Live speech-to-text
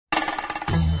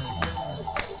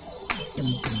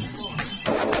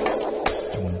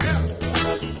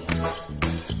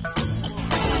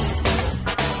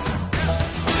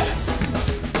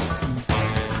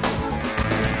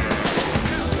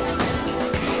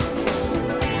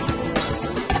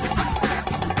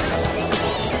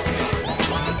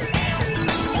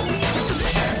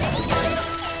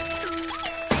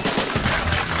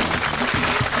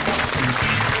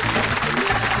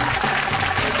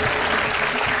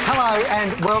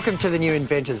And welcome to the New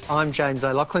Inventors. I'm James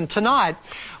O'Loughlin. Tonight,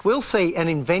 we'll see an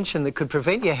invention that could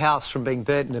prevent your house from being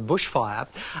burnt in a bushfire,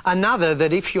 another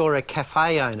that, if you're a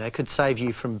cafe owner, could save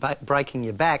you from breaking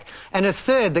your back, and a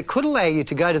third that could allow you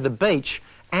to go to the beach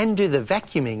and do the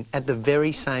vacuuming at the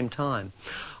very same time.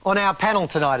 On our panel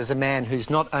tonight is a man who's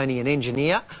not only an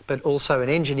engineer, but also an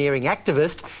engineering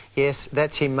activist. Yes,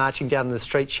 that's him marching down the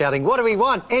street shouting, "What do we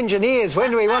want? Engineers,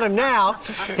 when do we want them now?"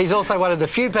 He's also one of the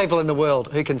few people in the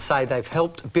world who can say they've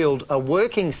helped build a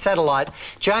working satellite.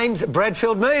 James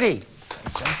Bradfield Moody.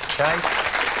 Thanks, James.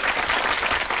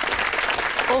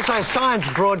 Also, science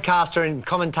broadcaster and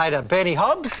commentator Bernie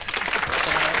Hobbs.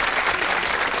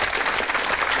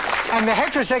 And the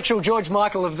heterosexual George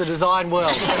Michael of the design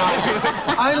world. And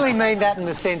I only mean that in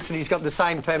the sense that he's got the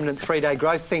same permanent 3-day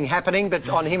growth thing happening, but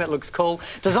on him it looks cool.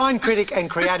 Design critic and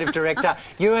creative director,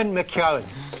 Ewan McKeown.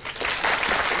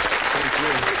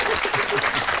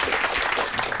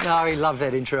 No, he loved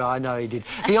that intro, I know he did.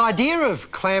 The idea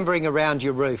of clambering around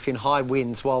your roof in high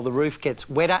winds while the roof gets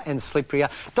wetter and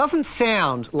slipperier doesn't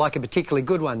sound like a particularly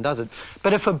good one, does it?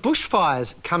 But if a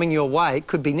bushfire's coming your way, it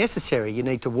could be necessary. You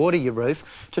need to water your roof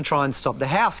to try and stop the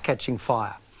house catching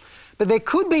fire. But there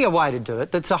could be a way to do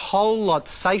it that's a whole lot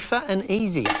safer and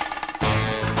easier.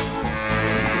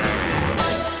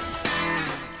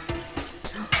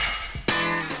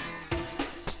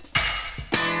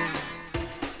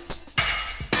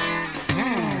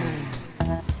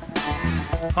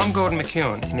 I'm Gordon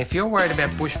McKeown, and if you're worried about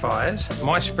bushfires,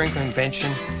 my sprinkler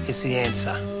invention is the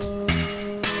answer.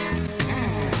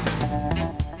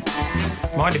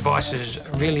 My device is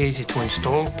really easy to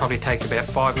install, probably take about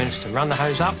 5 minutes to run the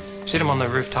hose up, sit them on the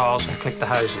roof tiles and click the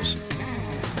hoses.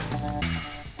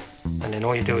 And then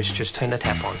all you do is just turn the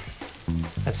tap on.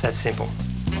 That's that simple.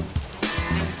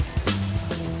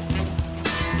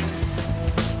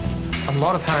 A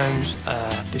lot of homes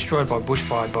are destroyed by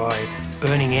bushfire by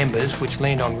burning embers which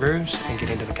land on roofs and get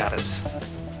into the gutters.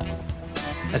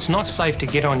 It's not safe to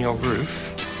get on your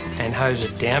roof and hose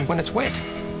it down when it's wet.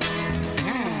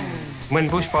 When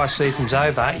bushfire season's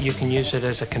over, you can use it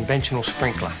as a conventional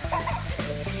sprinkler.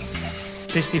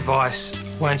 This device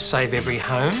won't save every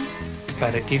home,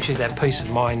 but it gives you that peace of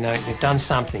mind knowing you've done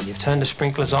something. You've turned the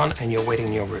sprinklers on and you're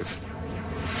wetting your roof.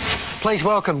 Please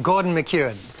welcome Gordon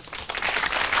McKeown.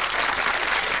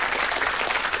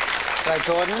 So,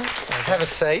 Gordon, have a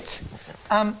seat.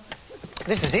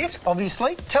 This is it,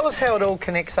 obviously. Tell us how it all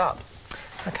connects up.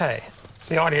 Okay.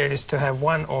 The idea is to have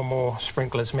one or more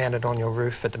sprinklers mounted on your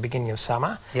roof at the beginning of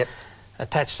summer. Yep.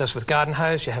 Attached just with garden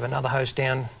hose, you have another hose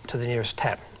down to the nearest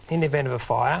tap. In the event of a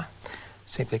fire,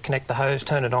 simply connect the hose,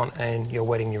 turn it on, and you're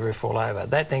wetting your roof all over.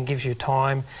 That then gives you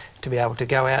time to be able to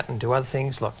go out and do other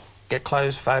things like get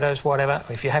clothes, photos, whatever.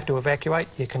 If you have to evacuate,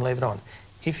 you can leave it on.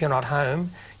 If you're not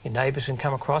home, your neighbours can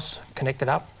come across, connect it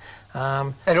up.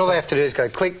 And all they have to do is go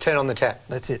click, turn on the tap.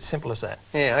 That's it, simple as that.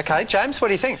 Yeah, OK. James, what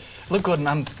do you think? Look,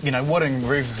 Gordon, you know, watering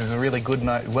roofs is a really good,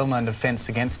 well-known defence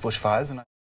against bushfires.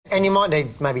 And you might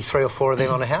need maybe 3 or 4 of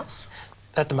them on a house?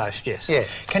 At the most, yes. Yeah.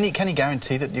 Can you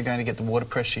guarantee that you're going to get the water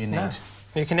pressure you need? No.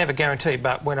 You can never guarantee,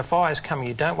 but when a fire's coming,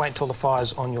 you don't wait until the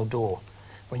fire's on your door.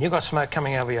 When you've got smoke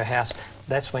coming over your house,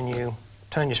 that's when you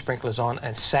turn your sprinklers on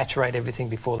and saturate everything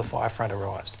before the fire front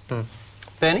arrives.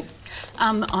 Bernie?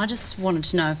 I just wanted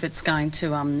to know if it's going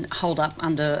to hold up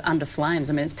under flames.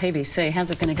 I mean, it's PVC.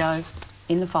 How's it going to go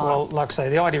in the fire? Well, like I say,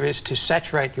 the idea is to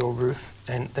saturate your roof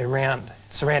and the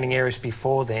surrounding areas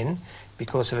before then,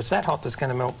 because if it's that hot that's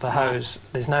going to melt the hose,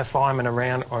 there's no fireman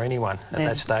around or anyone at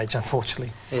that stage,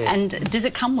 unfortunately. Yeah. And does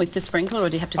it come with the sprinkler, or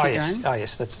do you have to fit your own? Oh,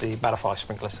 yes, that's the butterfly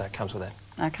sprinkler, so it comes with that.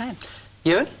 OK.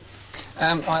 Ewan?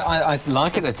 I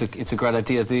like it. It's a great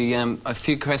idea. A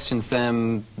few questions.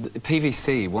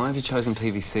 PVC. Why have you chosen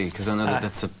PVC? Because I know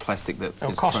that's a plastic that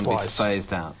is trying to be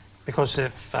phased out. Because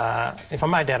if I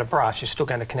made out of brass, you're still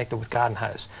going to connect it with garden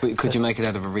hose. Could you make it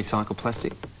out of a recycled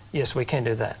plastic? Yes, we can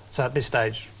do that. So at this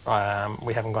stage,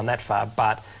 we haven't gone that far,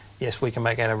 but yes, we can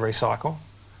make it out of recycle.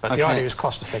 But the idea is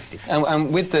cost effective.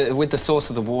 And with the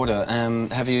source of the water,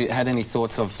 have you had any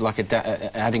thoughts of like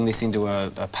adding this into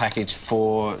a package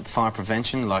for fire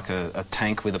prevention, like a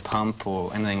tank with a pump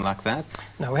or anything like that?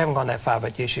 No, we haven't gone that far,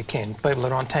 but yes, you can. People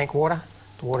that are on tank water,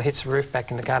 The water hits the roof, back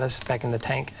in the gutters, back in the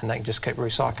tank, and they can just keep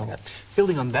recycling it.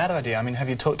 Building on that idea, I mean, have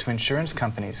you talked to insurance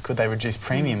companies? Could they reduce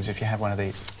premiums if you have one of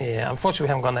these? Yeah, unfortunately we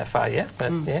haven't gone that far yet,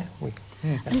 but yeah.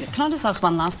 And can I just ask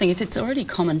one last thing? If it's already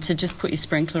common to just put your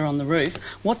sprinkler on the roof,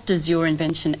 what does your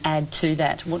invention add to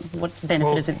that? What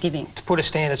benefit is it giving? To put a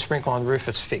standard sprinkler on the roof,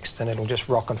 it's fixed and it'll just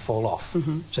rock and fall off.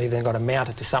 So you've then got to mount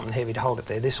it to something heavy to hold it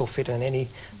there. This will fit in any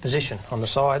position on the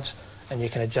sides, and you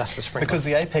can adjust the sprinkler. Because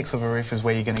the apex of a roof is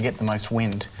where you're going to get the most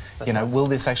wind. That's right. Will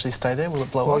this actually stay there? Will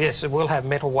it blow off? Well, yes, it will have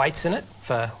metal weights in it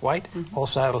for weight.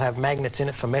 Also, it'll have magnets in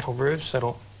it for metal roofs, so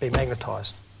it'll be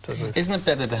magnetised to the roof. Isn't it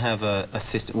better to have a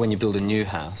system, when you build a new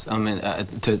house, I mean,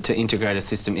 to integrate a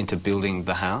system into building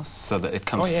the house so that it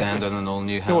comes standard on all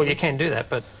new houses? Well, you can do that,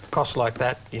 but costs like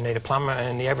that, you need a plumber,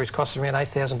 and the average cost is around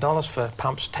 $8,000 for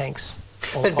pumps, tanks.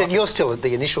 But you're still at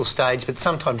the initial stage, but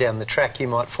sometime down the track you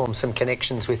might form some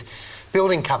connections with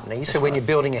building companies, so when you're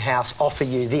building a house, offer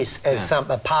you this as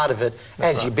a part of it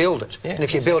as you build it. Yeah, and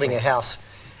if you're building a house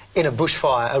in a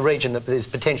bushfire, a region that is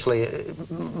potentially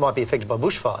might be affected by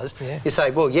bushfires, you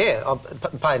say, well, yeah, I'll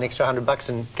pay an extra $100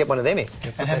 and get one of them in.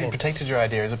 And have you protected your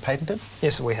idea? Is it patented?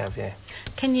 Yes, we have, yeah.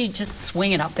 Can you just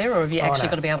swing it up there, or have you actually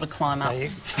got to be able to climb up?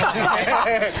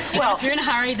 Well, if you're in a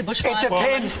hurry, the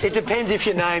bushfire... It depends if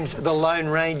your name's the Lone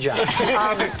Ranger.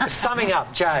 Summing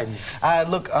up, James.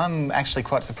 Look, I'm actually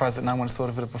quite surprised that no one's thought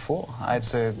of it before.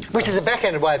 Which is a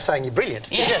backhanded way of saying you're brilliant.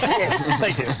 Yes, yes.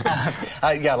 Thank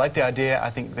you. Yeah, I like the idea. I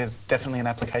think there's definitely an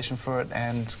application for it,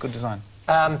 and it's good design.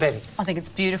 Betty? I think it's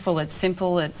beautiful, it's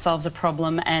simple, it solves a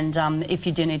problem, and if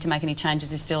you do need to make any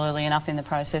changes, it's still early enough in the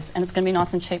process, and it's going to be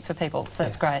nice and cheap for people, so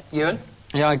it's great. Ewan?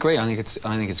 Yeah, I agree. I think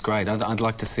it's great. I'd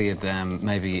like to see it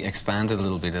maybe expanded a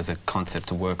little bit as a concept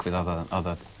to work with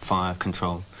other fire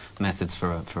control methods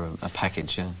for a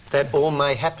package. Yeah. That all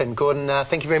may happen. Gordon,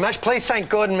 thank you very much. Please thank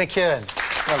Gordon McKeown.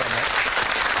 Well done,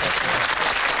 mate.